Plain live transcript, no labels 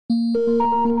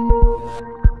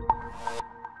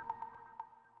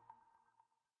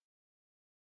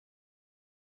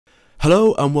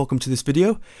Hello and welcome to this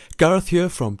video. Gareth here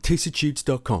from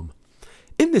tastytudes.com.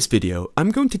 In this video, I'm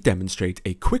going to demonstrate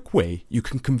a quick way you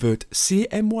can convert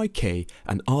CMYK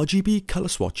and RGB color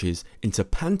swatches into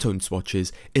Pantone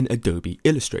swatches in Adobe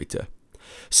Illustrator.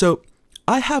 So,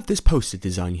 I have this poster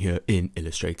design here in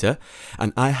Illustrator,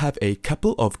 and I have a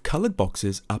couple of colored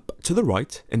boxes up to the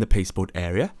right in the pasteboard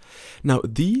area. Now,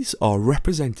 these are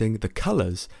representing the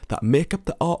colors that make up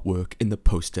the artwork in the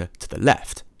poster to the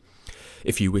left.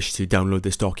 If you wish to download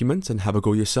this document and have a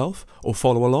go yourself or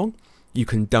follow along, you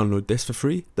can download this for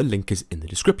free. The link is in the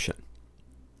description.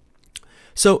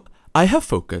 So I have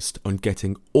focused on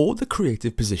getting all the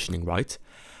creative positioning right.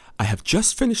 I have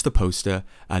just finished the poster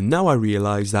and now I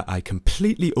realise that I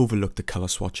completely overlooked the colour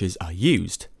swatches I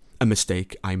used, a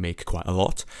mistake I make quite a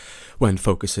lot when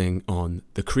focusing on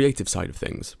the creative side of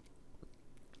things.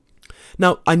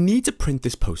 Now I need to print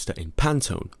this poster in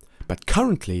Pantone, but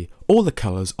currently all the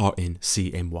colours are in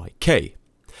CMYK.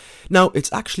 Now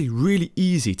it's actually really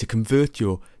easy to convert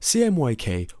your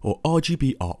CMYK or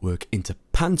RGB artwork into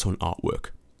Pantone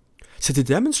artwork. So to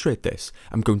demonstrate this,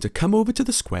 I'm going to come over to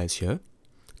the squares here,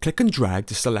 click and drag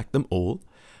to select them all,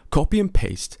 copy and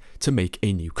paste to make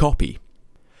a new copy.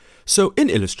 So in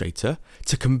Illustrator,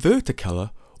 to convert a colour,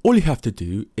 all you have to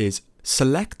do is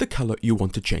select the colour you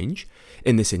want to change.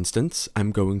 In this instance,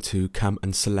 I'm going to come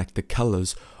and select the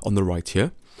colours on the right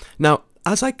here. Now,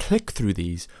 as I click through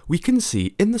these, we can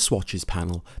see in the swatches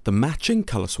panel, the matching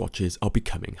colour swatches are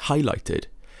becoming highlighted.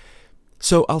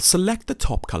 So I'll select the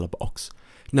top colour box.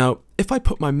 Now, if I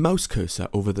put my mouse cursor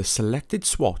over the selected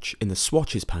swatch in the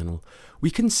swatches panel, we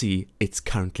can see it's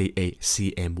currently a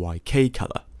CMYK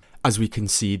colour, as we can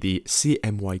see the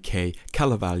CMYK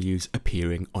colour values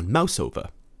appearing on mouse over.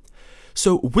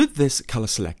 So with this colour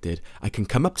selected, I can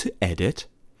come up to Edit,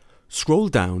 scroll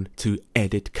down to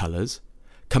Edit Colours,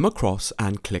 come across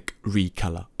and click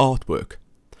Recolor Artwork.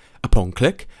 Upon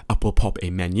click, up will pop a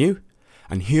menu,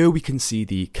 and here we can see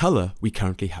the colour we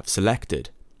currently have selected.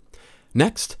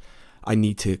 Next, I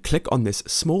need to click on this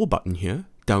small button here,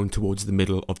 down towards the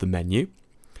middle of the menu.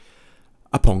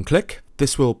 Upon click,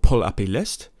 this will pull up a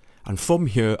list, and from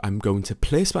here I'm going to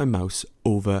place my mouse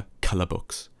over Colour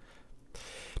Books.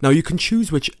 Now you can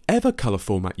choose whichever colour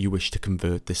format you wish to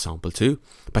convert this sample to,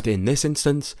 but in this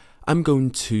instance, I'm going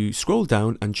to scroll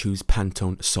down and choose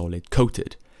Pantone Solid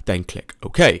Coated, then click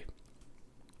OK.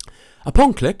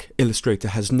 Upon click, Illustrator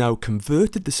has now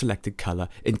converted the selected colour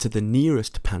into the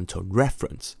nearest Pantone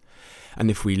reference.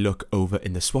 And if we look over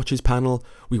in the swatches panel,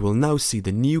 we will now see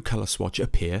the new colour swatch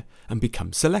appear and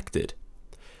become selected.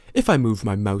 If I move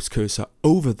my mouse cursor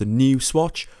over the new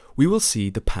swatch, we will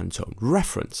see the Pantone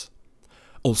reference.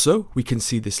 Also, we can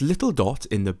see this little dot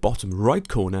in the bottom right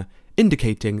corner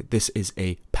indicating this is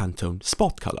a Pantone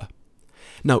spot colour.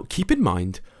 Now keep in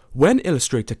mind, when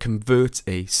Illustrator converts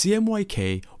a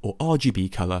CMYK or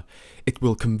RGB colour, it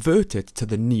will convert it to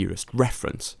the nearest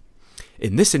reference.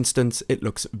 In this instance, it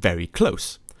looks very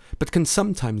close, but can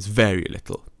sometimes vary a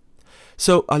little.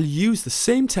 So I'll use the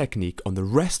same technique on the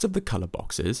rest of the colour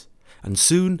boxes, and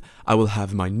soon I will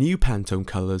have my new Pantone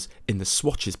colours in the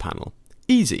swatches panel.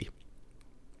 Easy.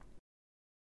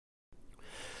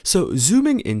 So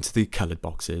zooming into the coloured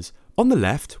boxes, on the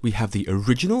left we have the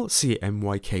original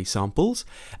CMYK samples,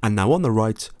 and now on the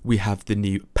right we have the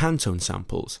new Pantone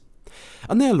samples.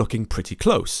 And they are looking pretty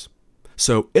close.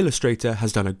 So Illustrator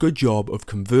has done a good job of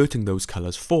converting those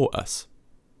colours for us.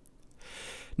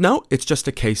 Now it's just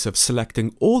a case of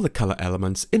selecting all the colour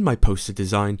elements in my poster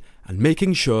design and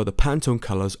making sure the Pantone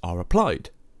colours are applied.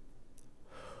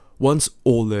 Once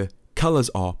all the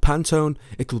colours are Pantone,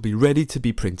 it will be ready to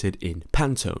be printed in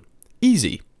Pantone.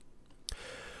 Easy.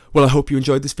 Well, I hope you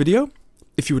enjoyed this video.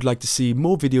 If you would like to see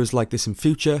more videos like this in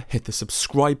future, hit the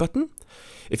subscribe button.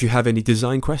 If you have any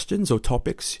design questions or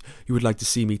topics you would like to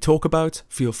see me talk about,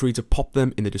 feel free to pop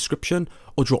them in the description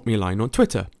or drop me a line on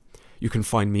Twitter. You can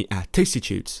find me at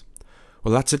tastytudes.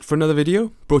 Well, that's it for another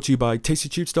video, brought to you by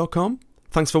tastytudes.com.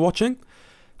 Thanks for watching.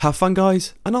 Have fun,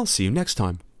 guys, and I'll see you next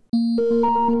time.